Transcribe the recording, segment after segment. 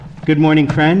Good morning,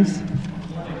 friends.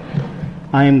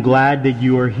 I am glad that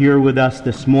you are here with us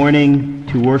this morning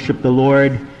to worship the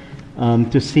Lord,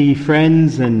 to see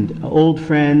friends and old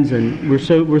friends, and we're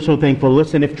so thankful.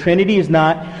 Listen, if Trinity is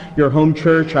not your home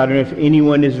church, I don't know if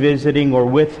anyone is visiting or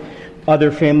with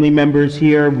other family members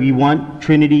here, we want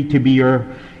Trinity to be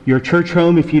your church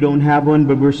home if you don't have one,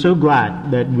 but we're so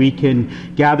glad that we can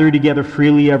gather together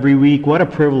freely every week. What a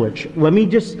privilege. Let me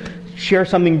just share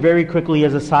something very quickly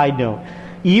as a side note.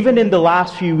 Even in the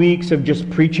last few weeks of just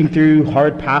preaching through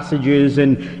hard passages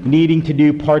and needing to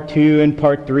do part 2 and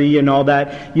part 3 and all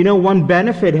that, one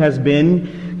benefit has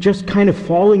been just kind of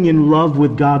falling in love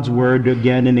with God's Word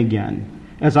again and again.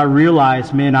 As I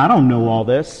realize, man, I don't know all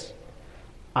this.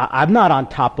 I'm not on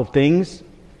top of things.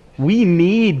 We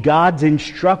need God's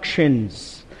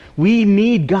instructions. We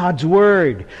need God's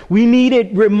Word. We need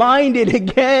it reminded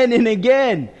again and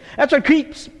again. That's what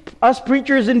keeps us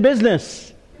preachers in business.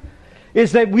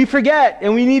 Is that we forget,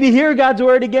 and we need to hear God's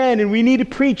Word again, and we need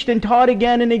it preached and taught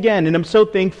again and again, and I'm so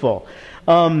thankful.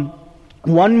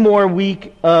 One more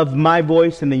week of my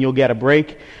voice, and then you'll get a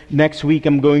break. Next week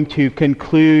I'm going to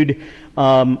conclude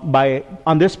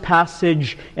on this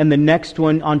passage, and the next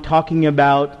one on talking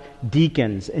about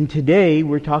deacons. And today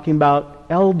we're talking about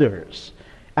elders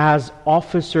as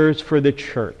officers for the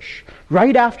church.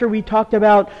 Right after we talked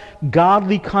about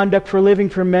godly conduct for living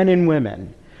for men and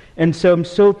women. And so I'm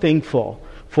so thankful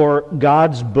for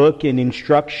God's book and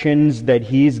instructions that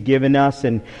He's given us.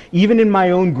 And even in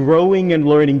my own growing and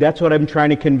learning, that's what I'm trying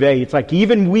to convey. It's like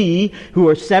even we who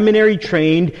are seminary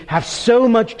trained have so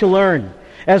much to learn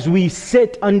as we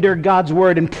sit under God's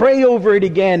Word and pray over it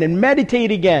again and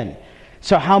meditate again.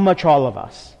 So how much all of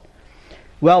us?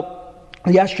 Well,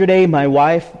 yesterday my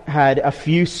wife had a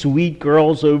few sweet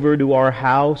girls over to our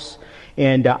house.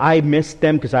 And I missed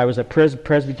them because I was at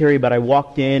presbytery, but I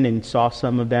walked in and saw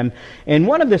some of them. And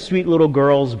one of the sweet little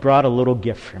girls brought a little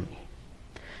gift for me.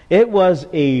 It was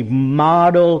a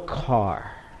model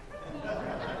car.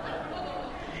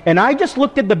 And I just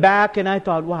looked at the back and I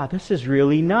thought, wow, this is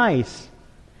really nice.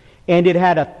 And it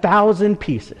had 1,000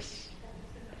 pieces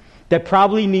that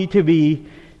probably need to be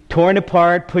torn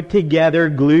apart, put together,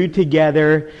 glued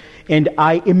together. And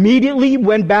I immediately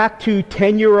went back to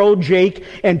 10-year-old Jake,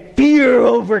 and fear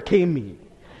overcame me.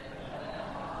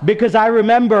 Because I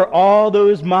remember all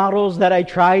those models that I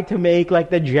tried to make, like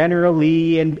the General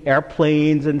Lee and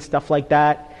airplanes and stuff like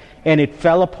that. And it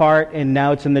fell apart, and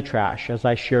now it's in the trash, as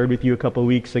I shared with you a couple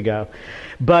weeks ago.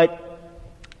 But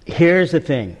here's the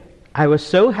thing. I was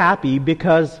so happy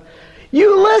because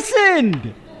you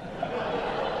listened.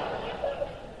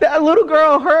 That little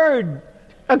girl heard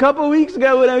a couple weeks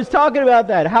ago when I was talking about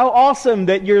that. How awesome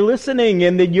that you're listening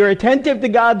and that you're attentive to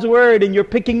God's Word and you're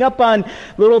picking up on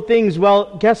little things.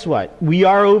 Well, guess what? We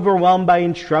are overwhelmed by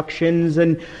instructions.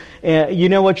 And you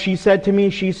know what she said to me?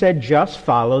 She said, just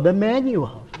follow the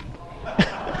manual.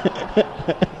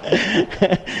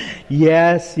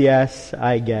 Yes,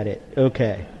 I get it.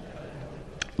 Okay.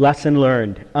 Lesson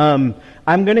learned. I'm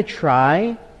going to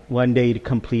try one day to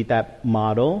complete that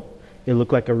model. It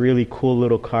looked like a really cool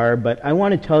little car, but I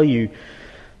want to tell you,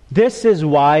 this is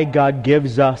why God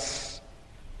gives us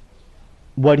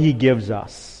what He gives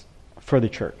us for the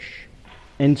church.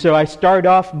 And so I start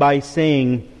off by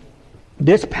saying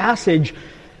this passage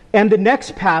and the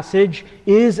next passage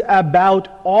is about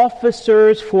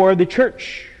officers for the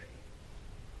church.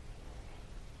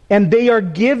 And they are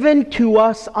given to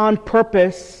us on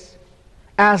purpose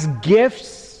as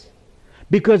gifts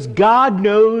because God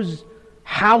knows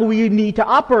how we need to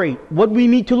operate, what we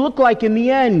need to look like in the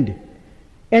end.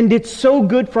 And it's so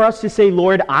good for us to say,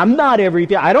 Lord, I'm not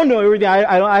everything. I don't know everything.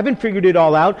 I haven't figured it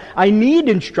all out. I need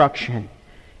instruction.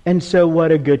 And so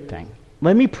what a good thing.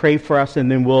 Let me pray for us,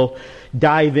 and then we'll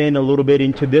dive in a little bit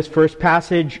into this first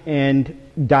passage and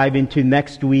dive into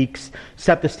next week's,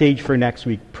 set the stage for next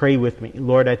week. Pray with me.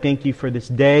 Lord, I thank You for this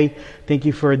day. Thank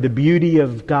You for the beauty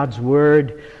of God's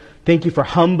Word. Thank You for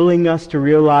humbling us to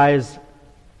realize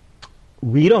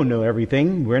we don't know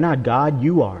everything. We're not God.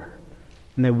 You are.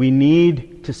 And that we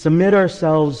need to submit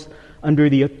ourselves under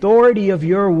the authority of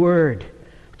Your Word,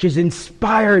 which is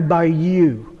inspired by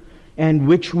You, and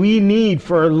which we need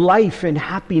for life and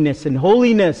happiness and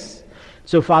holiness.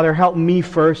 So, Father, help me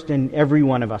first and every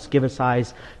one of us. Give us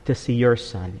eyes to see Your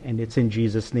Son. And it's in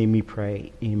Jesus' name we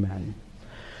pray. Amen.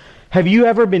 Have you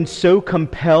ever been so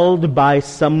compelled by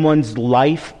someone's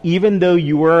life, even though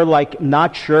you were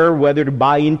not sure whether to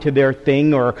buy into their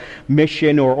thing or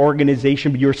mission or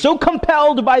organization, but you're so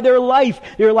compelled by their life,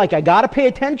 you're like, I got to pay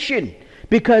attention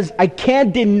because I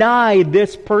can't deny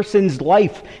this person's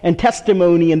life and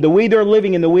testimony and the way they're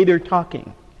living and the way they're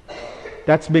talking.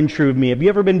 That's been true of me. Have you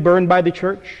ever been burned by the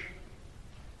church?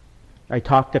 I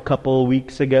talked a couple of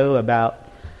weeks ago about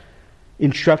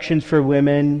instructions for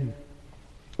women.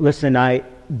 Listen, I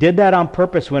did that on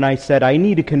purpose when I said I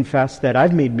need to confess that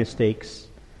I've made mistakes.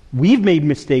 We've made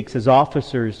mistakes as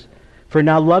officers for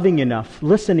not loving enough,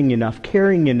 listening enough,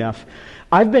 caring enough.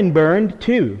 I've been burned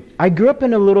too. I grew up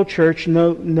in a little church,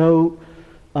 no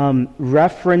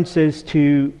references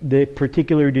to the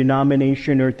particular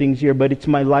denomination or things here, but it's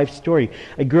my life story.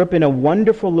 I grew up in a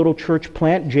wonderful little church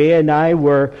plant. Jay and I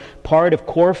were part of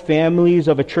core families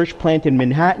of a church plant in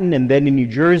Manhattan and then in New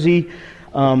Jersey,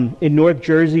 in North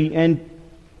Jersey, and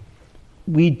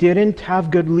we didn't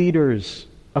have good leaders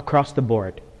across the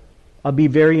board. I'll be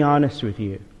very honest with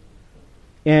you.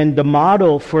 And the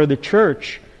model for the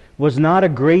church was not a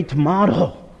great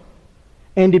model.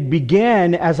 And it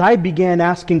began, as I began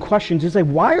asking questions, it's like,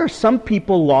 why are some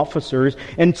people officers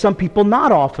and some people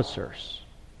not officers?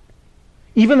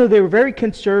 Even though they were very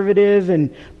conservative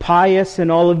and pious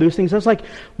and all of those things, I was like,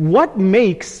 what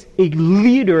makes a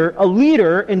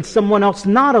leader and someone else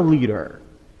not a leader?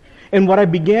 And what I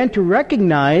began to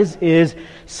recognize is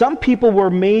some people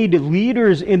were made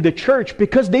leaders in the church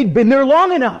because they'd been there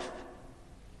long enough.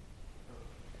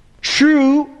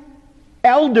 True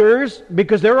elders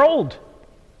because they're old.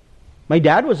 My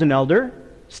dad was an elder,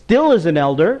 still is an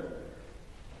elder.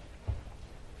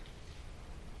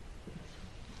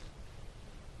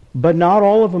 But not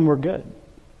all of them were good.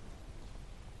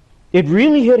 It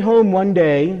really hit home one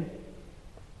day,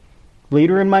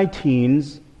 later in my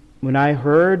teens, when I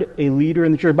heard a leader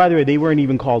in the church. By the way, they weren't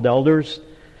even called elders.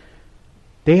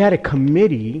 They had a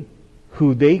committee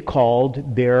who they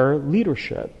called their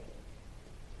leadership.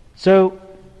 So,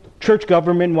 church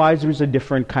government-wise, it was a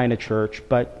different kind of church,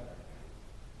 but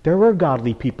there were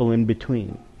godly people in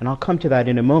between. And I'll come to that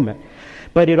in a moment.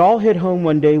 But it all hit home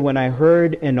one day when I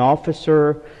heard an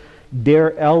officer,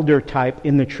 their elder type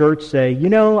in the church say,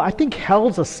 I think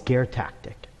hell's a scare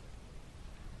tactic.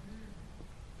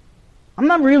 I'm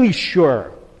not really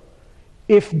sure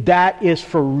if that is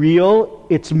for real.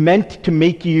 It's meant to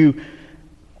make you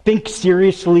think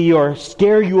seriously or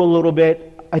scare you a little bit.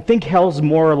 I think hell's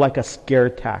more like a scare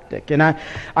tactic. And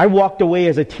I walked away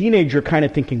as a teenager kind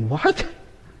of thinking, what?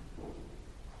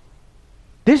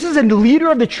 This is a leader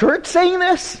of the church saying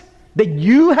this? That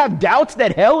you have doubts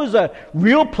that hell is a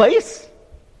real place?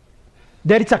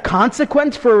 That it's a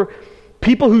consequence for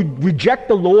people who reject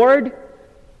the Lord?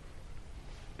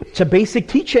 It's a basic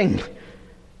teaching.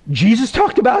 Jesus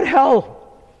talked about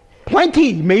hell.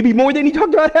 Plenty, maybe more than he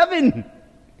talked about heaven.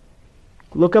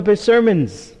 Look up his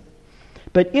sermons.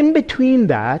 But in between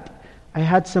that, I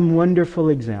had some wonderful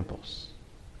examples.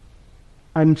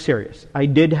 I'm serious. I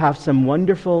did have some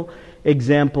wonderful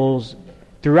examples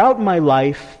throughout my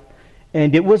life,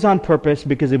 and it was on purpose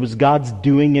because it was God's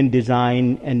doing and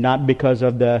design and not because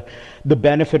of the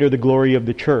benefit or the glory of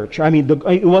the church. I mean,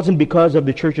 it wasn't because of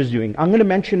the church's doing. I'm going to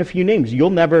mention a few names. You'll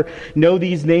never know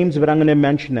these names, but I'm going to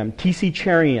mention them. T.C.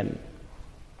 Cherian,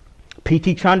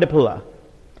 P.T. Chandapula,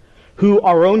 who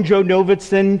our own Joe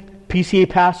Novitzon, PCA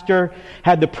pastor,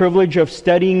 had the privilege of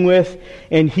studying with,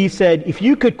 and he said, if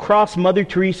you could cross Mother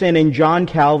Teresa and John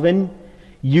Calvin,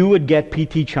 you would get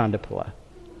P.T. Chandapula.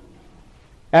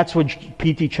 That's what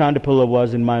P.T. Chandapula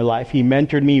was in my life. He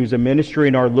mentored me. He was a minister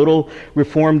in our little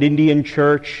Reformed Indian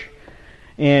church,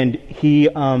 and he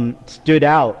stood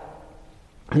out.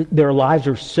 Their lives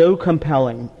are so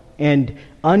compelling and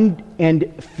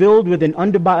filled with an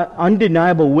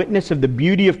undeniable witness of the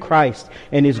beauty of Christ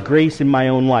and His grace in my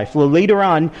own life. Well, later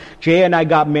on, Jay and I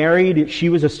got married. She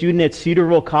was a student at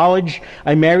Cedarville College.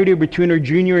 I married her between her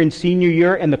junior and senior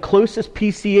year, and the closest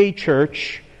PCA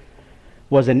church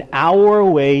was an hour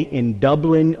away in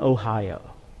Dublin, Ohio.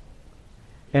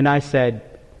 And I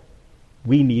said,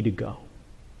 we need to go.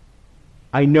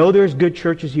 I know there's good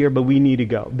churches here, but we need to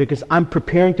go because I'm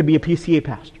preparing to be a PCA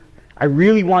pastor. I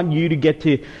really want you to get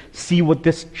to see what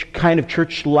this kind of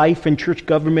church life and church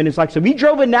government is like. So we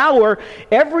drove an hour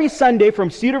every Sunday from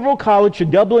Cedarville College to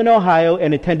Dublin, Ohio,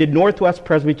 and attended Northwest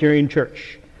Presbyterian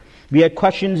Church. We had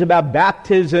questions about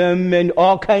baptism and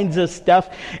all kinds of stuff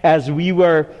as we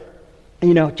were,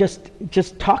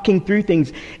 just talking through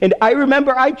things. And I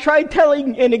remember I tried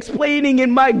telling and explaining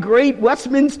in my great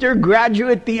Westminster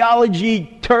graduate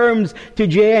theology terms to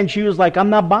Jay, and she was like, I'm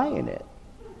not buying it.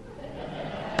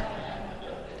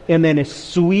 And then a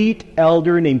sweet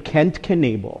elder named Kent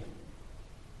Knable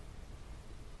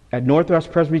at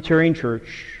Northwest Presbyterian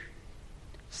Church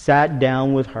sat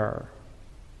down with her.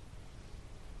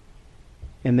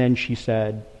 And then she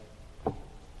said,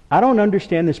 I don't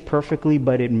understand this perfectly,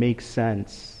 but it makes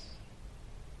sense.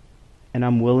 And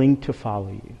I'm willing to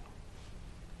follow you.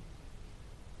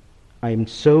 I am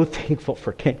so thankful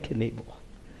for Kent Knable.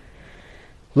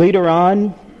 Later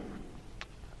on,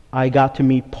 I got to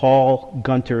meet Paul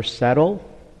Gunter Settle,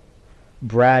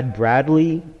 Brad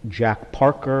Bradley, Jack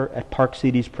Parker at Park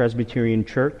Cities Presbyterian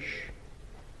Church,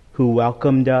 who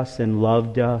welcomed us and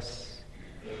loved us.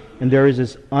 And there is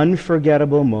this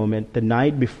unforgettable moment the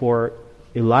night before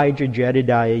Elijah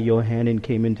Jedediah Yohannan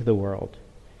came into the world.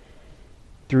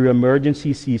 Through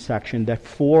emergency C-section, that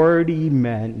 40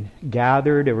 men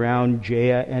gathered around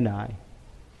Jaya and I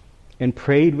and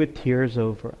prayed with tears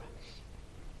over us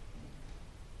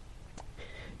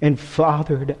and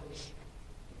fathered us.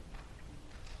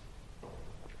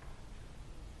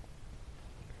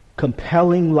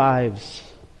 Compelling lives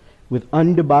with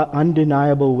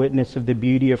undeniable witness of the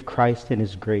beauty of Christ and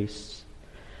His grace.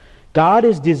 God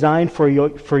is designed for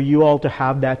you all to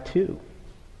have that too.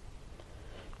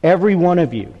 Every one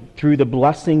of you, through the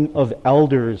blessing of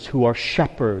elders who are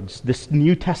shepherds. This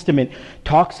New Testament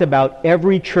talks about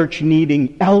every church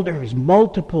needing elders,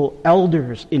 multiple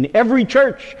elders in every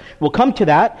church. We'll come to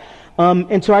that.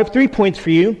 And so I have 3 points for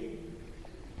you.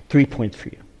 3 points for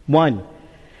you. 1,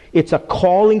 it's a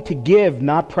calling to give,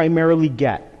 not primarily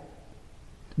get.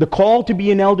 The call to be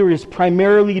an elder is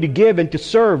primarily to give and to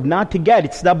serve, not to get.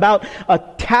 It's about a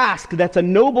task that's a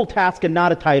noble task and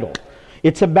not a title.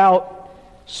 It's about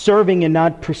serving and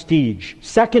not prestige.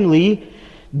 Secondly,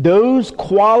 those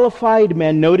qualified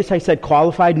men, notice I said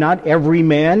qualified, not every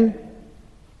man,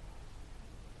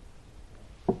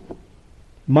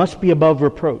 must be above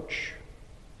reproach,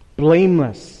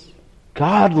 blameless,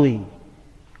 godly,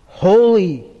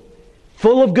 holy,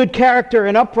 full of good character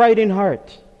and upright in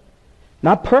heart.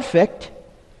 Not perfect,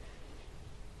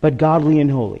 but godly and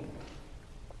holy.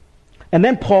 And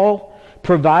then Paul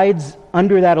provides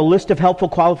under that a list of helpful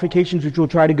qualifications, which we'll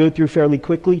try to go through fairly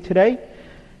quickly today.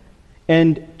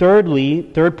 And thirdly,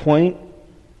 third point,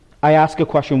 I ask a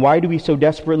question: why do we so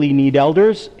desperately need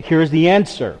elders? Here's the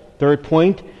answer. Third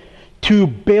point: to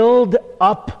build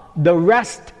up the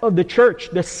rest of the church,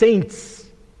 the saints.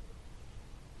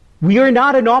 We are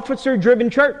not an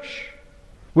officer-driven church.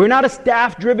 We're not a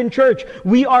staff-driven church.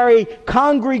 We are a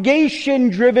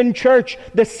congregation-driven church,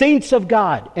 the saints of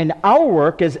God. And our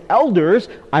work as elders,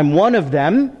 I'm one of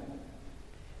them,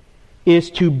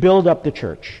 is to build up the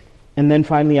church. And then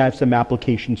finally, I have some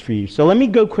applications for you. So let me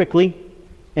go quickly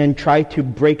and try to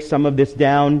break some of this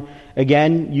down.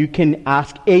 Again, you can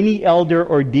ask any elder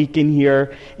or deacon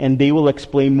here, and they will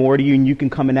explain more to you, and you can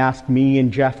come and ask me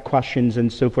and Jeff questions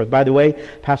and so forth. By the way,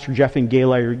 Pastor Jeff and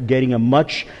Gail are getting a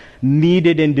much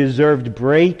needed and deserved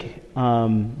break.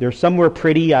 They're somewhere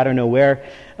pretty, I don't know where.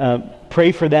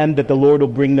 Pray for them that the Lord will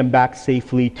bring them back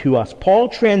safely to us. Paul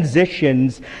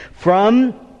transitions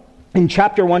from, in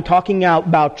chapter 1, talking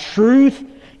about truth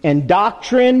and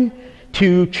doctrine,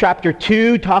 to chapter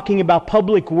 2, talking about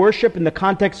public worship in the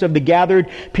context of the gathered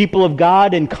people of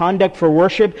God and conduct for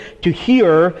worship, to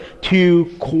here, to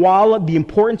the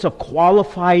importance of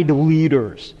qualified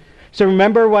leaders. So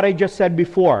remember what I just said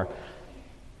before.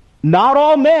 Not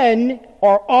all men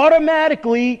are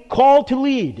automatically called to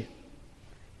lead.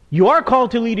 You are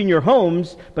called to lead in your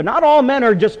homes, but not all men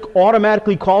are just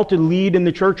automatically called to lead in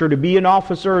the church, or to be an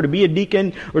officer, or to be a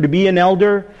deacon, or to be an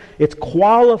elder. It's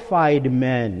qualified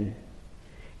men.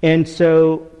 And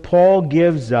so Paul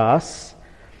gives us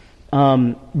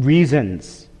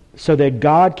reasons so that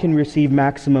God can receive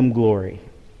maximum glory.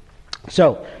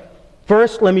 So,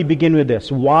 first, let me begin with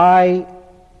this. Why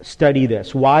study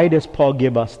this? Why does Paul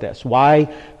give us this?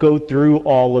 Why go through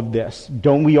all of this?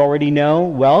 Don't we already know?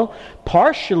 Well,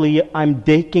 partially I'm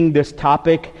taking this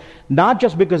topic not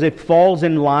just because it falls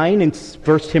in line in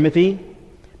 1 Timothy,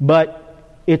 but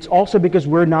it's also because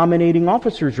we're nominating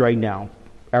officers right now.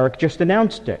 Eric just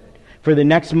announced it. For the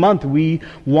next month, we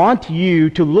want you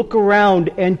to look around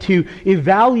and to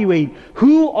evaluate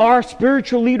who are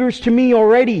spiritual leaders to me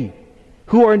already,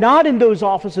 who are not in those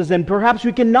offices, and perhaps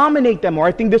we can nominate them. Or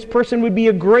I think this person would be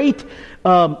a great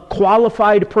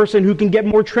qualified person who can get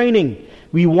more training.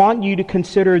 We want you to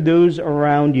consider those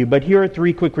around you. But here are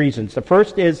 3 quick reasons. The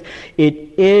first is,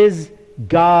 it is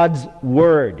God's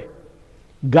Word.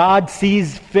 God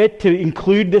sees fit to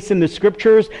include this in the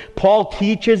Scriptures. Paul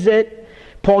teaches it.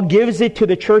 Paul gives it to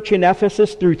the church in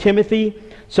Ephesus through Timothy.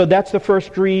 So that's the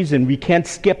first reason. We can't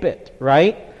skip it,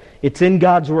 right? It's in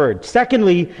God's Word.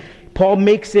 Secondly, Paul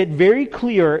makes it very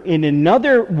clear in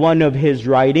another one of his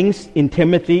writings in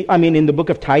the book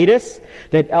of Titus,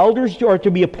 that elders are to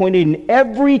be appointed in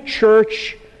every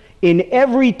church, in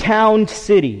every town,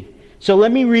 city. So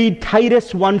let me read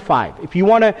Titus 1:5. If you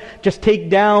want to just take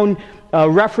down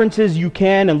references, you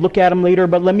can and look at them later,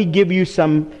 but let me give you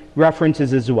some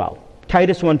references as well.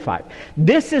 Titus 1:5.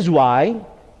 This is why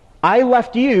I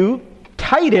left you,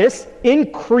 Titus,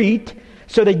 in Crete,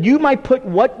 so that you might put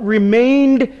what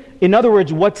remained, in other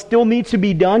words, what still needs to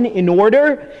be done, in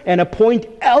order, and appoint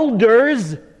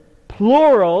elders,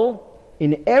 plural,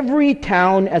 in every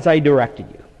town as I directed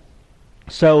you.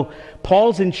 So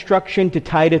Paul's instruction to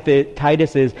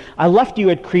Titus is, I left you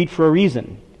at Crete for a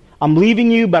reason. I'm leaving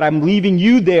you, but I'm leaving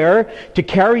you there to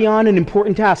carry on an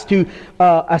important task, to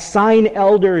assign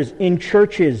elders in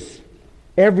churches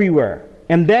everywhere.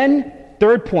 And then,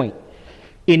 third point,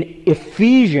 in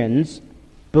Ephesians,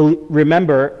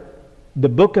 remember, the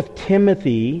books of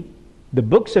Timothy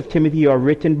are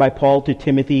written by Paul to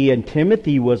Timothy, and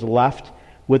Timothy was left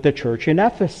with the church in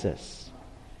Ephesus.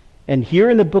 And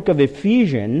here in the book of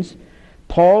Ephesians,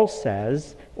 Paul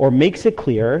says, or makes it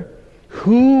clear,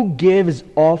 who gives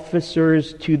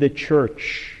officers to the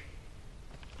church?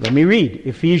 Let me read.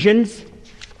 Ephesians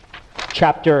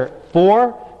chapter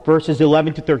 4, verses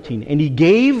 11 to 13. And he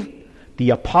gave the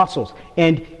apostles.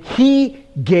 And he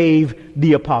gave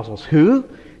the apostles. Who?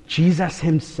 Jesus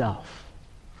himself.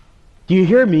 Do you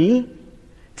hear me?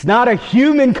 It's not a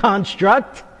human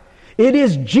construct. It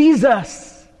is Jesus,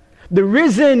 the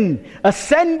risen,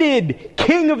 ascended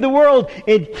King of the world.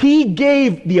 And he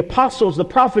gave the apostles, the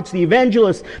prophets, the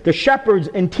evangelists, the shepherds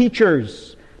and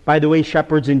teachers. By the way,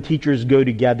 shepherds and teachers go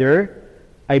together,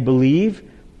 I believe.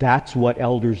 That's what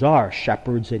elders are,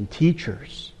 shepherds and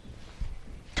teachers.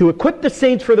 To equip the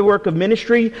saints for the work of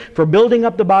ministry, for building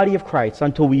up the body of Christ,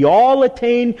 until we all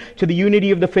attain to the unity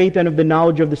of the faith and of the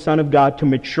knowledge of the Son of God, to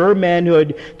mature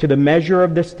manhood, to the measure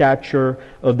of the stature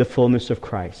of the fullness of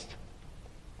Christ.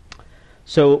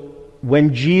 So,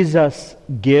 when Jesus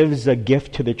gives a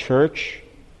gift to the church,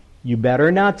 you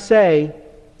better not say,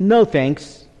 no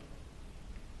thanks,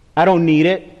 I don't need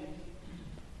it.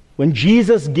 When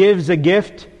Jesus gives a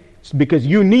gift, it's because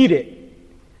you need it,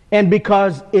 and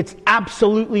because it's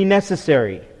absolutely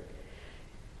necessary.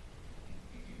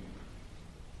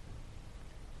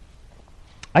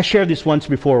 I shared this once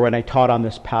before when I taught on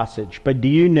this passage, but do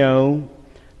you know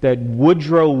that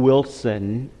Woodrow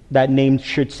Wilson, that name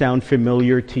should sound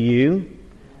familiar to you,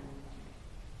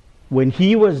 when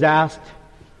he was asked,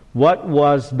 what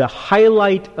was the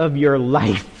highlight of your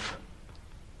life?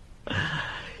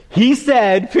 He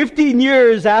said, 15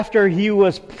 years after he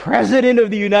was President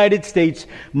of the United States,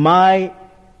 my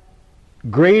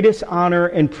greatest honor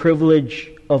and privilege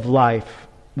of life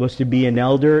was to be an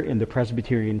elder in the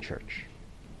Presbyterian Church.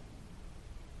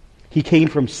 He came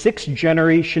from 6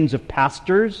 generations of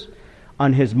pastors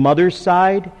on his mother's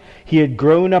side. He had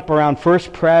grown up around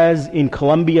First Pres in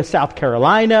Columbia, South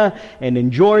Carolina, and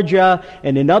in Georgia,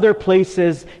 and in other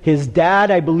places. His dad,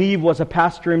 I believe, was a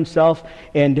pastor himself,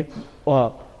 and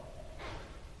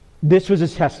this was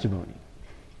his testimony.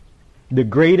 The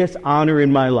greatest honor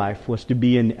in my life was to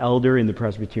be an elder in the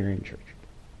Presbyterian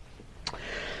Church.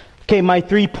 Okay, my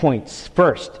 3 points.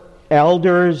 First,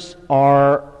 elders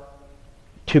are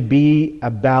to be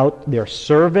about their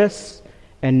service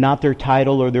and not their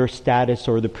title or their status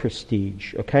or the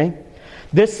prestige, okay?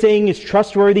 This saying is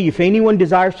trustworthy. If anyone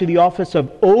desires to the office of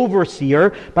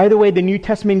overseer, by the way, the New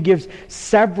Testament gives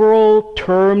several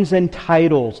terms and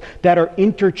titles that are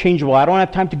interchangeable. I don't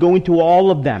have time to go into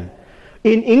all of them.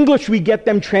 In English, we get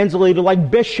them translated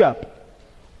like bishop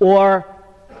or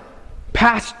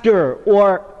pastor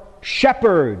or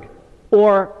shepherd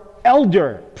or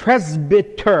elder.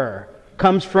 Presbyter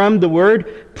comes from the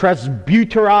word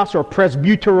presbyteros or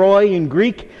presbyteroi in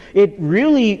Greek. It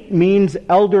really means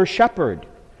elder shepherd.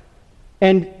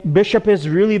 And bishop is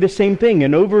really the same thing,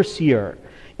 an overseer.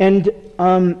 And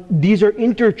these are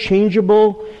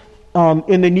interchangeable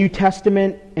in the New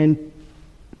Testament. And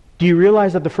do you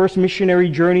realize that the first missionary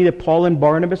journey that Paul and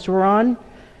Barnabas were on,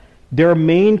 their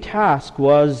main task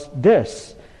was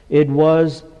this. It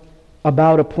was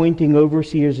about appointing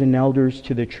overseers and elders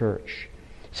to the church.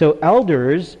 So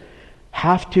elders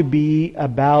have to be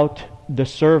about the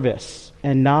service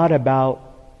and not about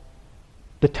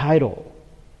the title,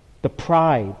 the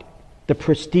pride, the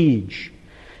prestige.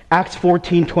 Acts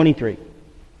 14:23.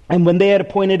 And when they had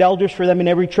appointed elders for them in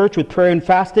every church with prayer and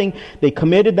fasting, they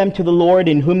committed them to the Lord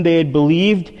in whom they had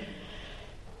believed.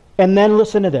 And then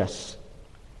listen to this.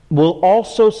 We'll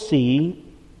also see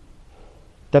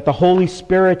that the Holy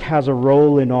Spirit has a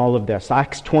role in all of this.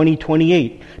 Acts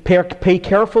 20:28. Pay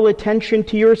careful attention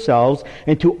to yourselves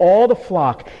and to all the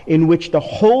flock in which the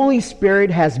Holy Spirit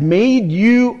has made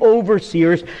you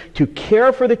overseers to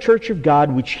care for the church of God,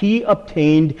 which he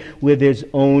obtained with his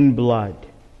own blood.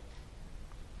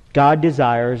 God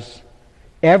desires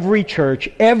every church,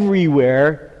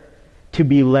 everywhere, to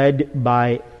be led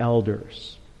by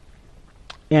elders.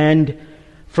 And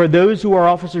for those who are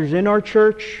officers in our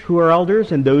church, who are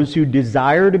elders, and those who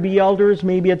desire to be elders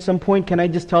maybe at some point, can I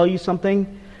just tell you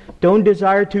something? Don't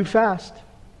desire too fast.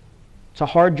 It's a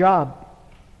hard job.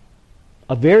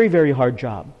 A very, very hard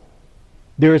job.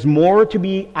 There is more to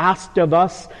be asked of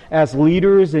us as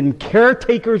leaders and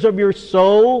caretakers of your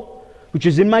soul, which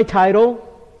is in my title.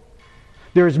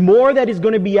 There is more that is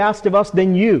going to be asked of us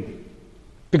than you,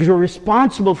 because we're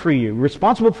responsible for you,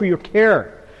 responsible for your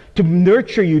care, to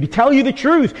nurture you, to tell you the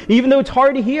truth, even though it's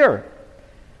hard to hear.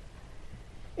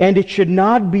 And it should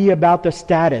not be about the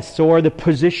status or the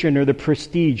position or the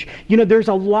prestige. You know, there's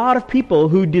a lot of people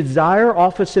who desire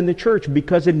office in the church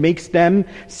because it makes them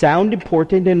sound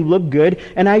important and look good.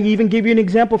 And I even give you an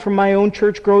example from my own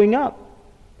church growing up.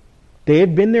 They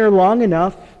had been there long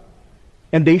enough,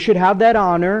 and they should have that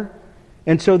honor.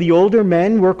 And so the older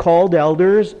men were called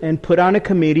elders and put on a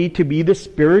committee to be the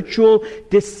spiritual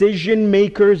decision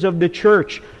makers of the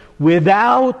church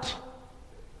without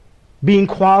being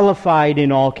qualified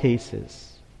in all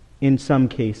cases, in some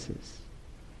cases.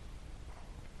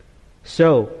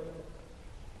 So,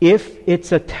 if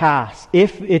it's a task,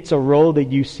 if it's a role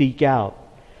that you seek out,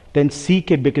 then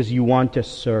seek it because you want to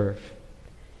serve.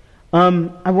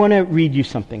 I want to read you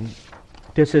something.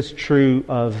 This is true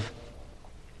of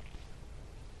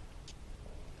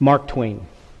Mark Twain,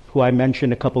 who I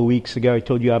mentioned a couple weeks ago. I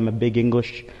told you I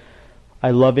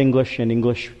love English and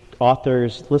English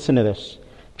authors. Listen to this.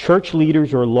 Church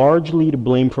leaders are largely to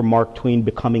blame for Mark Twain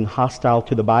becoming hostile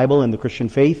to the Bible and the Christian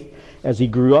faith. As he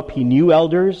grew up, he knew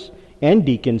elders and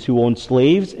deacons who owned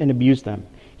slaves and abused them.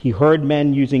 He heard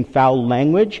men using foul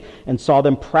language and saw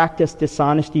them practice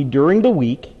dishonesty during the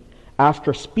week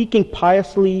after speaking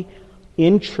piously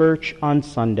in church on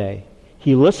Sunday.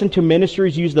 He listened to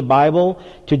ministers use the Bible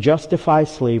to justify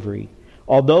slavery.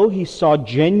 Although he saw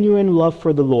genuine love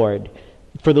for the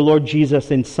Lord Jesus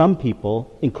in some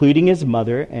people, including his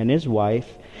mother and his wife,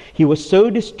 he was so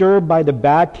disturbed by the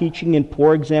bad teaching and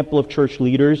poor example of church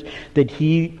leaders that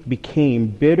he became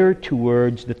bitter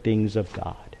towards the things of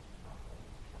God.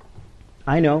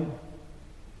 I know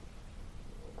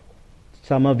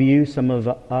some of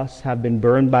us have been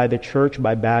burned by the church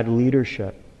by bad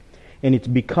leadership. And it's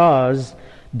because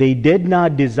they did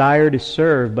not desire to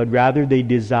serve, but rather they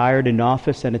desired an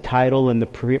office and a title and the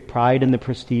pride and the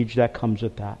prestige that comes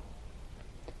with that.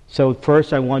 So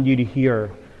first I want you to hear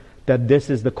that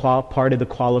this is the part of the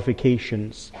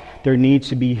qualifications. There needs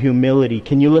to be humility.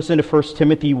 Can you listen to 1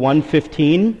 Timothy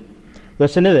 1:15?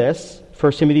 Listen to this.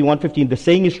 1 Timothy 1:15, the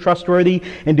saying is trustworthy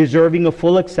and deserving of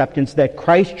full acceptance that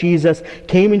Christ Jesus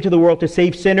came into the world to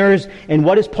save sinners. And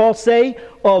what does Paul say?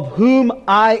 Of whom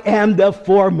I am the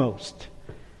foremost.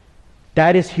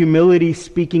 That is humility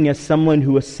speaking as someone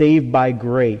who was saved by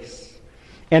grace.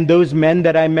 And those men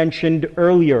that I mentioned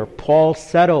earlier, Paul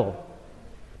Settle,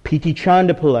 P.T.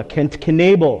 Chandapula, Kent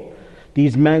Knable,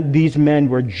 these men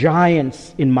were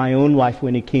giants in my own life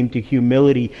when it came to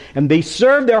humility. And they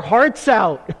served their hearts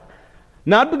out.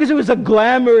 Not because it was a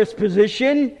glamorous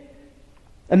position,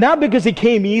 and not because it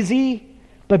came easy,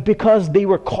 but because they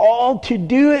were called to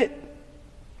do it,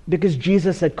 because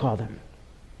Jesus had called them.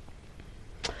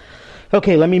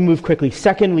 Okay, let me move quickly.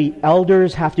 Secondly,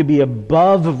 elders have to be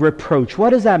above reproach. What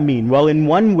does that mean? Well, in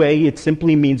one way, it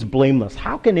simply means blameless.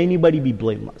 How can anybody be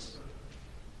blameless?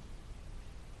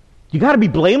 You got to be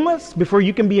blameless before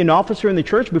you can be an officer in the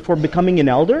church, before becoming an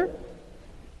elder?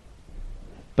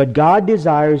 But God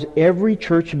desires every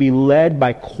church to be led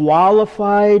by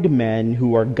qualified men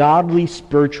who are godly,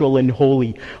 spiritual, and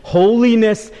holy.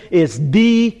 Holiness is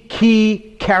the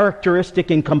key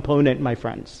characteristic and component, my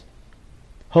friends.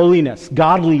 Holiness,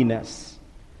 godliness.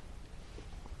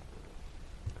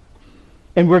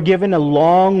 And we're given a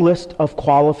long list of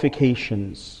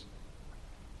qualifications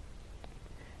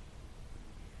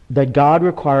that God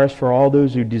requires for all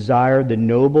those who desire the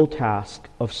noble task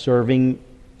of serving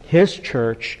His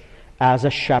church as a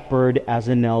shepherd, as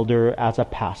an elder, as a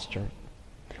pastor.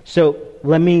 So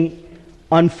let me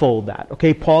unfold that.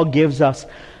 Okay, Paul gives us,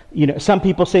 some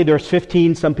people say there's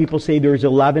 15, some people say there's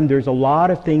 11. There's a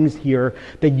lot of things here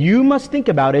that you must think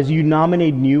about as you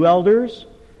nominate new elders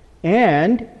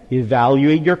and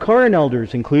evaluate your current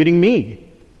elders, including me,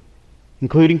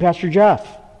 including Pastor Jeff.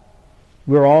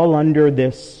 We're all under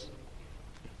this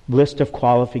list of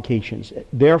qualifications.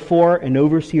 Therefore, an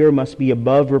overseer must be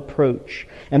above reproach.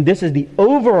 And this is the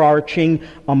overarching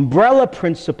umbrella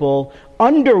principle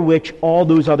under which all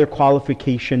those other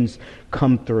qualifications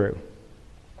come through.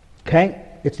 Okay?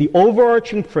 It's the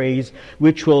overarching phrase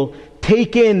which will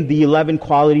take in the 11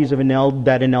 qualities of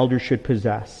that an elder should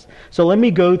possess. So let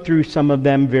me go through some of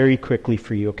them very quickly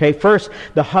for you. Okay? First,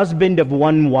 the husband of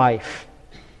one wife.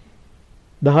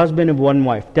 The husband of one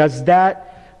wife. Does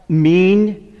that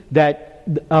mean that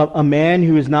a man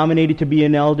who is nominated to be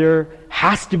an elder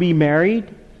has to be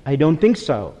married? I don't think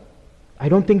so. I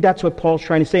don't think that's what Paul's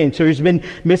trying to say. And so there's been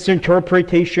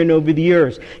misinterpretation over the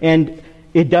years. And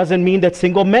it doesn't mean that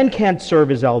single men can't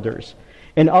serve as elders.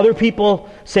 And other people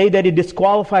say that it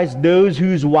disqualifies those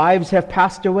whose wives have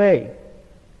passed away,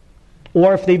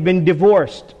 or if they've been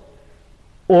divorced,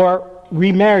 or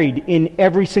remarried in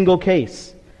every single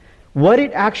case. What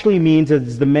it actually means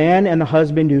is the man and the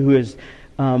husband who is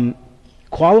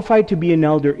qualified to be an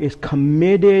elder is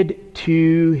committed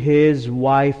to his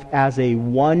wife as a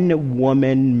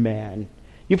one-woman man.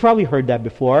 You've probably heard that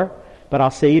before, but I'll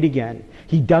say it again.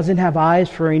 He doesn't have eyes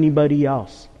for anybody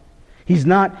else. He's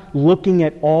not looking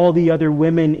at all the other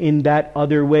women in that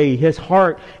other way. His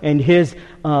heart and his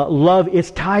love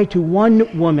is tied to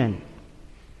one woman.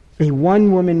 A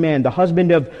one-woman man, the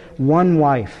husband of one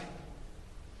wife.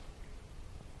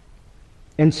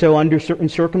 And so under certain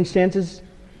circumstances,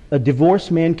 a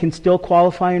divorced man can still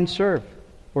qualify and serve,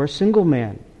 or a single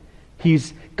man.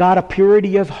 He's got a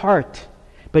purity of heart.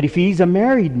 But if he's a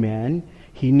married man,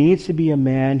 he needs to be a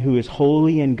man who is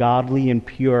holy and godly and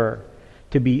pure,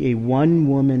 to be a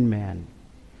one-woman man,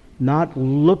 not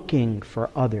looking for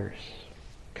others.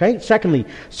 Okay? Secondly,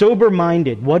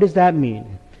 sober-minded. What does that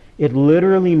mean? It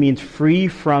literally means free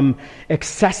from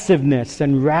excessiveness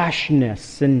and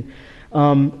rashness and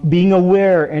being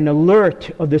aware and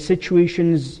alert of the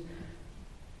situations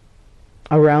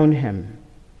around him.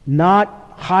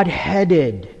 Not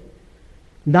hot-headed.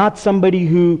 Not somebody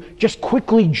who just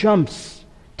quickly jumps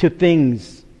to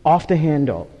things off the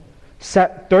handle.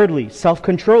 Thirdly,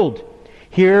 self-controlled.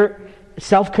 Here,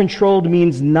 self-controlled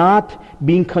means not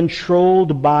being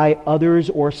controlled by others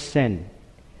or sin.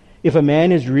 If a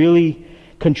man is really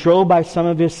controlled by some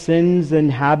of his sins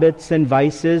and habits and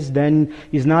vices, then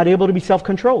he's not able to be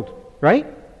self-controlled, right?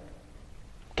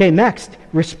 Okay, next,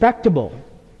 respectable.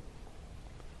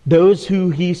 Those who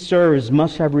he serves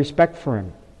must have respect for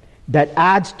him. That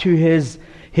adds to his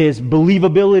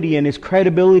believability and his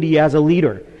credibility as a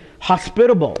leader.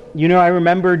 Hospitable. You know, I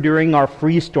remember during our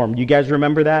freeze storm. Do you guys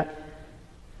remember that?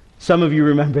 Some of you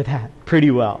remember that pretty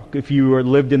well if you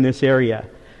lived in this area.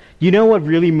 You know what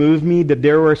really moved me? That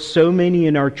there were so many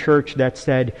in our church that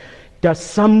said, does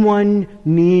someone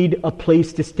need a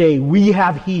place to stay? We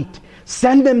have heat.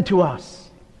 Send them to us.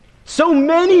 So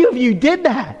many of you did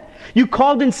that. You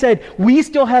called and said, we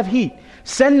still have heat.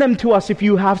 Send them to us if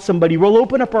you have somebody. We'll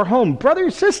open up our home.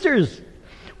 Brothers, sisters,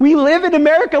 we live in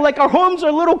America like our homes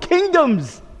are little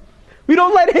kingdoms. We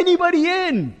don't let anybody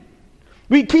in.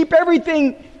 We keep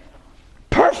everything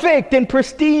perfect and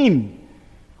pristine.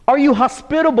 Are you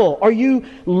hospitable? Are you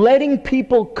letting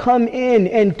people come in,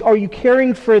 and are you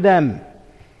caring for them?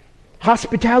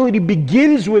 Hospitality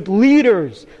begins with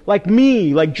leaders like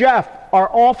me, like Jeff, our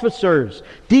officers,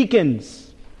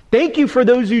 deacons. Thank you for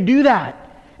those who do that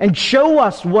and show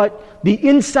us what the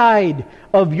inside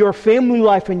of your family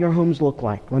life and your homes look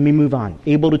like. Let me move on.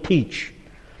 Able to teach.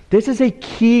 This is a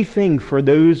key thing for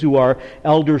those who are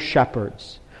elder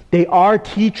shepherds. They are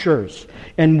teachers.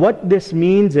 And what this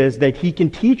means is that he can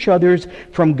teach others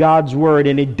from God's Word.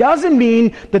 And it doesn't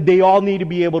mean that they all need to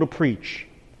be able to preach.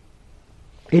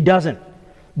 It doesn't.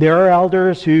 There are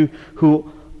elders who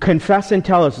confess and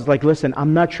tell us, it's like, listen,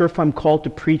 I'm not sure if I'm called to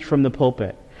preach from the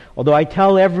pulpit. Although I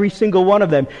tell every single one of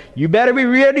them, you better be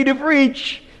ready to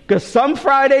preach, because some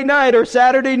Friday night or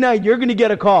Saturday night, you're going to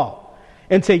get a call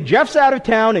and say, Jeff's out of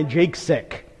town and Jake's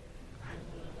sick.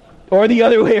 Or the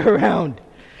other way around.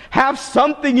 Have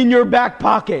something in your back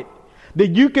pocket that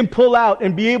you can pull out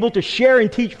and be able to share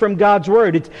and teach from God's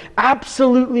Word. It's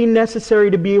absolutely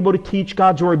necessary to be able to teach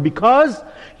God's Word because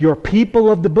you're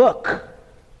people of the book.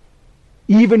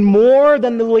 Even more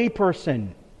than the layperson.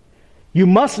 You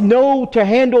must know to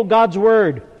handle God's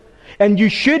Word. And you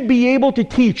should be able to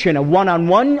teach in a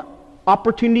one-on-one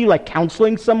opportunity like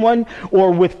counseling someone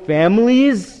or with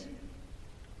families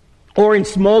or in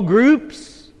small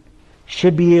groups.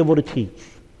 Should be able to teach.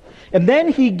 And then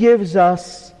he gives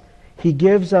us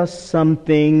some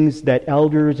things that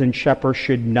elders and shepherds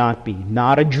should not be.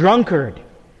 Not a drunkard.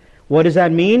 What does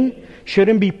that mean?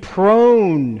 Shouldn't be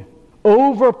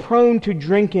over prone to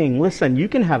drinking. Listen, you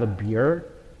can have a beer.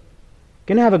 You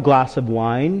can have a glass of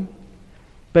wine.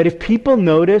 But if people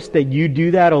notice that you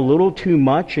do that a little too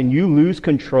much and you lose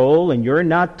control and you're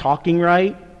not talking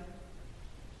right,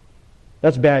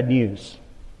 that's bad news.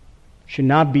 Should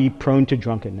not be prone to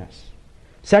drunkenness.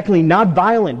 Secondly, not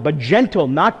violent, but gentle,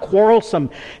 not quarrelsome.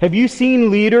 Have you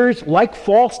seen leaders like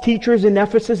false teachers in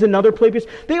Ephesus and other places?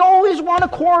 They always want to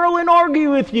quarrel and argue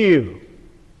with you.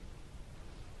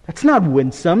 That's not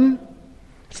winsome.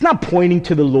 It's not pointing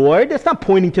to the Lord. It's not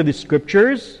pointing to the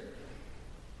Scriptures.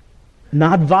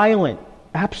 Not violent.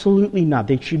 Absolutely not.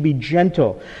 They should be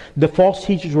gentle. The false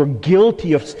teachers were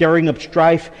guilty of stirring up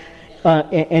strife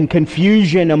and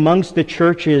confusion amongst the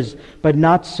churches, but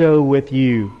not so with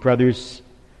you, brothers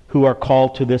who are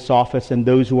called to this office and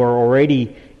those who are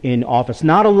already in office.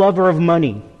 Not a lover of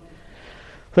money.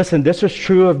 Listen, this was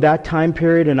true of that time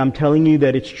period, and I'm telling you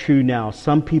that it's true now.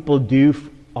 Some people do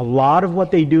a lot of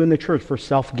what they do in the church for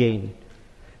self-gain,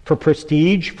 for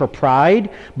prestige, for pride,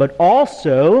 but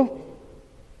also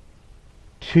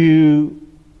to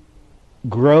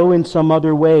grow in some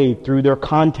other way through their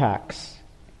contacts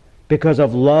because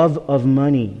of love of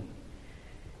money.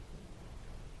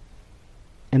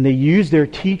 And they use their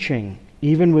teaching,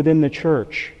 even within the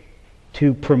church,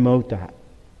 to promote that.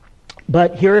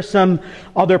 But here are some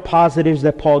other positives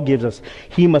that Paul gives us.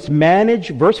 He must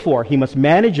manage, verse 4, he must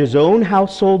manage his own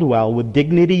household well with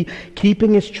dignity,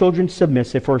 keeping his children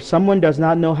submissive. For if someone does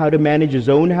not know how to manage his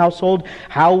own household,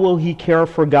 how will he care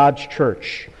for God's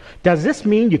church? Does this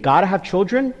mean you got to have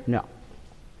children? No.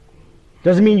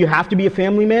 Does it mean you have to be a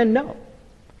family man? No.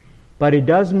 But it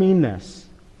does mean this,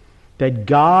 that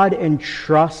God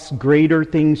entrusts greater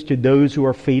things to those who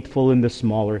are faithful in the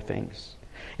smaller things.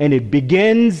 And it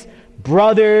begins,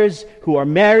 brothers who are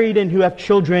married and who have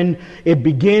children, it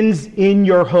begins in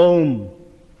your home.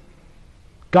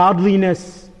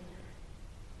 Godliness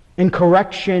and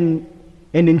correction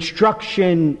and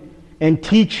instruction and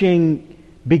teaching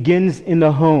begins in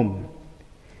the home.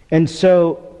 And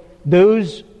so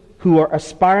those who are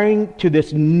aspiring to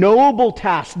this noble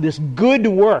task, this good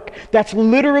work, that's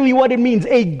literally what it means,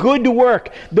 a good work.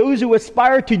 Those who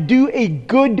aspire to do a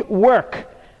good work.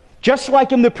 Just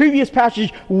like in the previous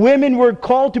passage, women were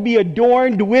called to be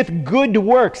adorned with good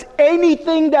works.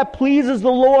 Anything that pleases the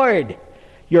Lord.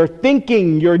 Your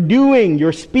thinking, your doing,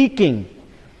 your speaking.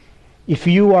 If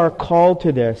you are called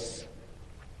to this,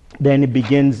 then it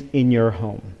begins in your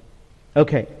home.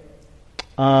 Okay.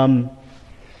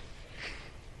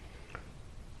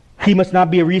 He must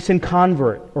not be a recent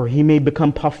convert, or he may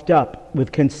become puffed up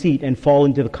with conceit and fall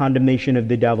into the condemnation of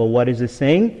the devil. What is it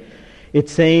saying?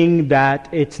 It's saying that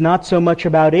it's not so much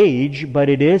about age, but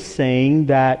it is saying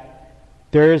that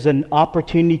there is an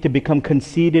opportunity to become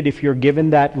conceited if you're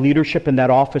given that leadership and that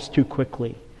office too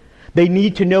quickly. They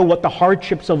need to know what the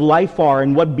hardships of life are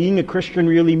and what being a Christian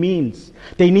really means.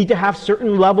 They need to have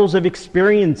certain levels of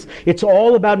experience. It's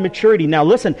all about maturity. Now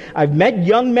listen, I've met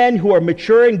young men who are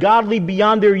mature and godly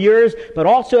beyond their years, but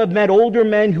also have met older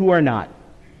men who are not.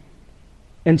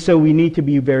 And so we need to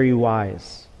be very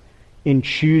wise in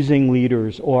choosing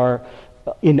leaders or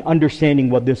in understanding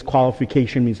what this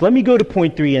qualification means. Let me go to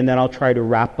point 3 and then I'll try to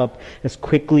wrap up as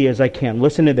quickly as I can.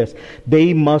 Listen to this.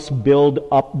 They must build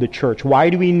up the church. Why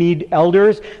do we need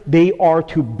elders? They are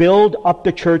to build up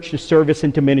the church to service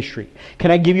and to ministry.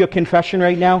 Can I give you a confession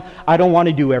right now? I don't want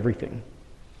to do everything.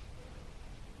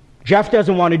 Jeff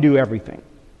doesn't want to do everything.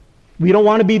 We don't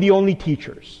want to be the only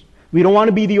teachers. We don't want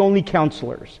to be the only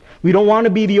counselors. We don't want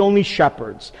to be the only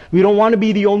shepherds. We don't want to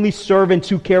be the only servants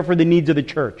who care for the needs of the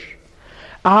church.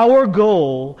 Our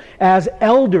goal as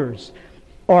elders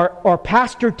or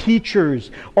pastor teachers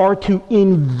are to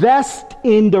invest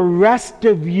in the rest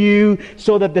of you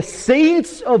so that the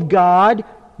saints of God,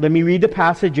 let me read the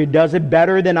passage, it does it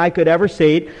better than I could ever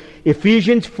say it.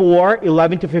 Ephesians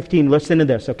 4:11-15. Listen to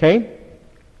this, okay?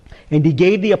 And he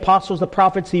gave the apostles, the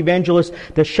prophets, the evangelists,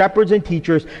 the shepherds and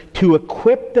teachers to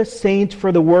equip the saints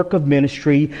for the work of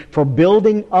ministry, for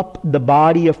building up the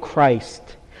body of Christ,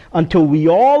 until we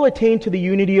all attain to the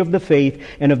unity of the faith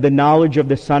and of the knowledge of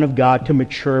the Son of God, to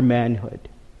mature manhood.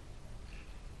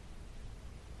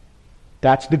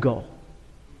 That's the goal.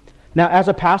 Now, as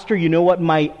a pastor, you know what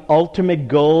my ultimate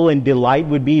goal and delight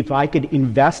would be? If I could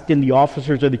invest in the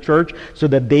officers of the church so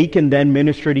that they can then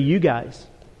minister to you guys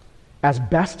as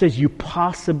best as you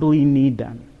possibly need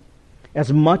them.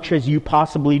 As much as you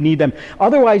possibly need them.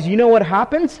 Otherwise, you know what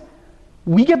happens?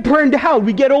 We get burned out.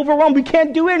 We get overwhelmed. We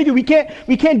can't do anything. We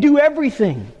can't do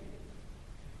everything.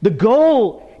 The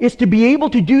goal is to be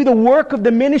able to do the work of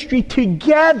the ministry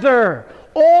together.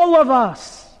 All of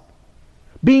us.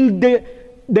 Being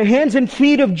the hands and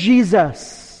feet of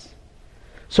Jesus.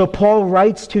 So Paul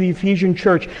writes to the Ephesian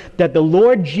church that the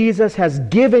Lord Jesus has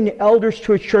given elders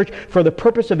to his church for the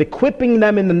purpose of equipping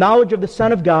them in the knowledge of the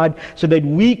Son of God so that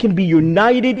we can be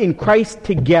united in Christ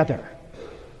together.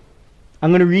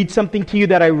 I'm going to read something to you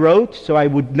that I wrote so I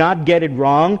would not get it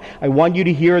wrong. I want you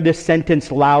to hear this sentence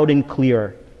loud and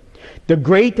clear. The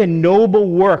great and noble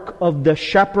work of the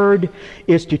shepherd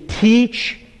is to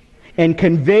teach and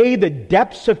convey the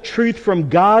depths of truth from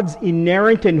God's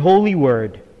inerrant and holy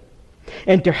word.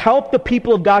 and to help the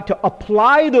people of God to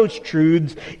apply those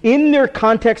truths in their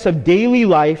context of daily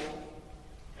life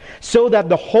so that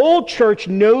the whole church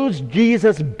knows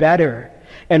Jesus better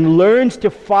and learns to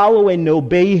follow and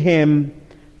obey him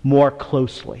more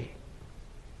closely.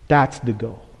 That's the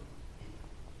goal.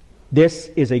 This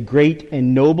is a great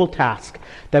and noble task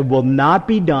that will not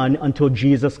be done until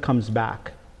Jesus comes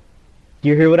back. Do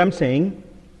you hear what I'm saying?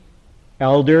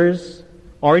 Elders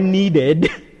are needed.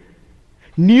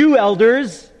 New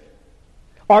elders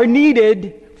are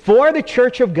needed for the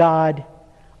church of God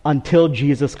until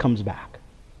Jesus comes back.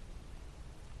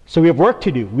 So we have work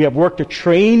to do. We have work to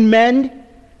train men,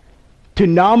 to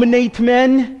nominate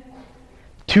men,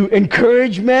 to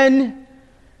encourage men,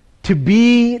 to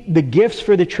be the gifts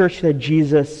for the church that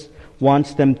Jesus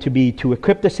wants them to be, to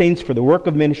equip the saints for the work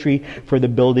of ministry, for the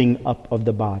building up of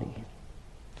the body.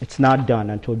 It's not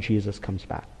done until Jesus comes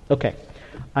back. Okay,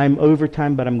 I'm over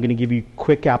time, but I'm going to give you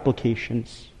quick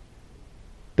applications.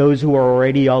 Those who are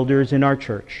already elders in our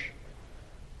church,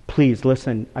 please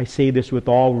listen, I say this with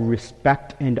all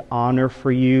respect and honor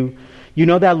for you. You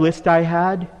know that list I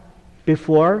had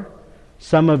before?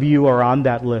 Some of you are on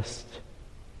that list.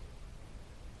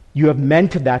 You have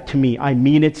meant that to me. I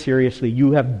mean it seriously.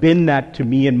 You have been that to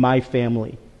me and my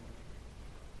family.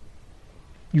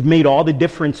 You've made all the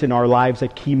difference in our lives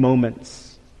at key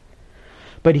moments.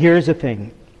 But here's the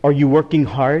thing. Are you working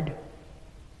hard?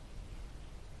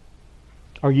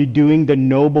 Are you doing the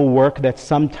noble work that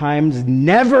sometimes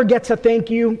never gets a thank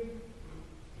you,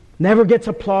 never gets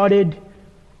applauded,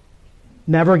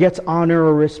 never gets honor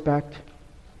or respect?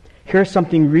 Here's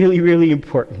something really, really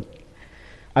important.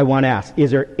 I want to ask,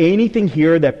 is there anything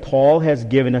here that Paul has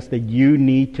given us that you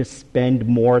need to spend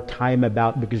more time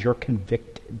about because you're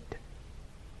convicted?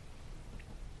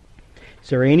 Is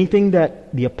there anything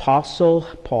that the Apostle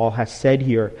Paul has said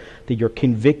here that you're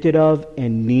convicted of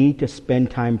and need to spend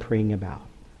time praying about?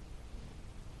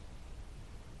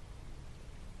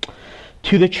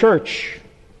 To the church,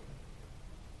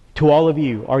 to all of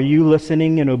you, are you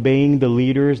listening and obeying the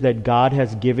leaders that God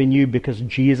has given you because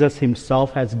Jesus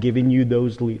himself has given you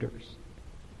those leaders?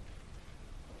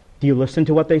 Do you listen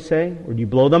to what they say, or do you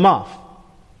blow them off?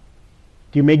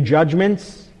 Do you make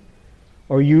judgments?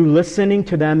 Or are you listening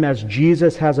to them as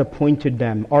Jesus has appointed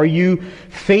them? Are you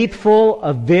faithful,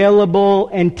 available,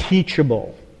 and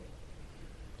teachable?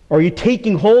 Are you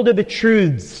taking hold of the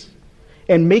truths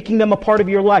and making them a part of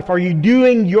your life? Are you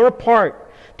doing your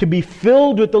part to be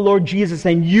filled with the Lord Jesus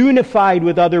and unified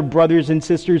with other brothers and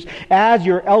sisters as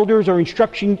your elders are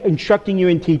instructing you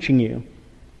and teaching you?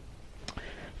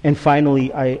 And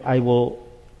finally, I will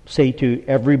say to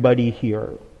everybody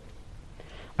here,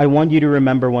 I want you to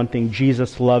remember one thing.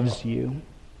 Jesus loves you.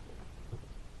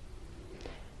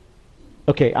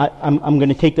 Okay, I'm going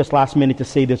to take this last minute to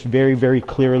say this very, very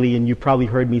clearly, and you probably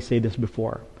heard me say this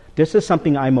before. This is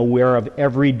something I'm aware of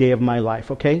every day of my life,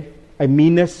 okay? I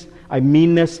mean this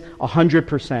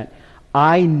 100%.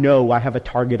 I know I have a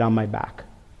target on my back.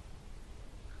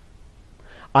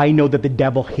 I know that the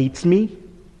devil hates me.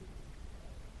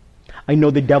 I know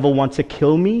the devil wants to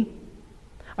kill me.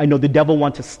 I know the devil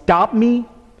wants to stop me.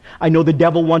 I know the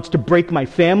devil wants to break my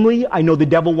family. I know the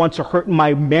devil wants to hurt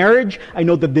my marriage. I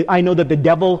know that the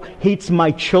devil hates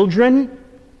my children.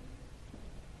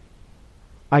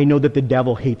 I know that the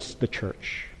devil hates the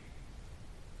church.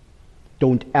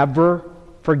 Don't ever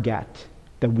forget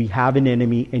that we have an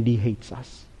enemy and he hates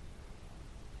us.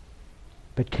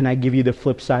 But can I give you the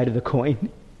flip side of the coin?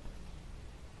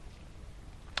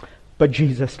 But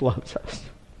Jesus loves us.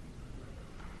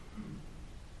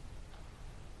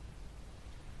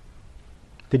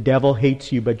 The devil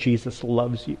hates you, but Jesus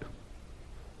loves you.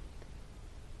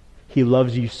 He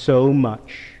loves you so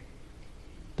much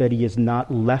that he has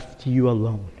not left you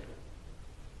alone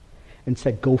and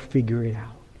said, go figure it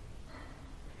out.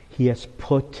 He has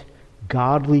put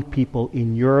godly people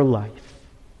in your life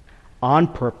on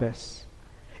purpose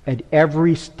at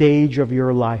every stage of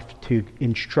your life to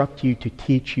instruct you, to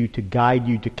teach you, to guide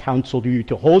you, to counsel you,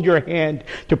 to hold your hand,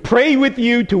 to pray with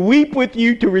you, to weep with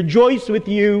you, to rejoice with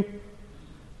you,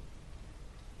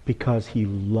 because he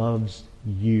loves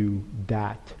you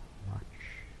that much.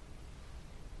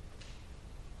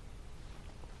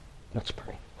 Let's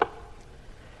pray.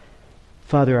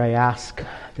 Father, I ask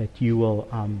that you will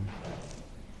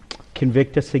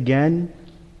convict us again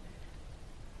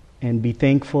and be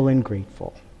thankful and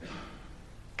grateful.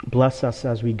 Bless us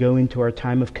as we go into our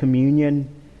time of communion.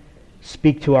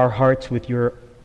 Speak to our hearts with your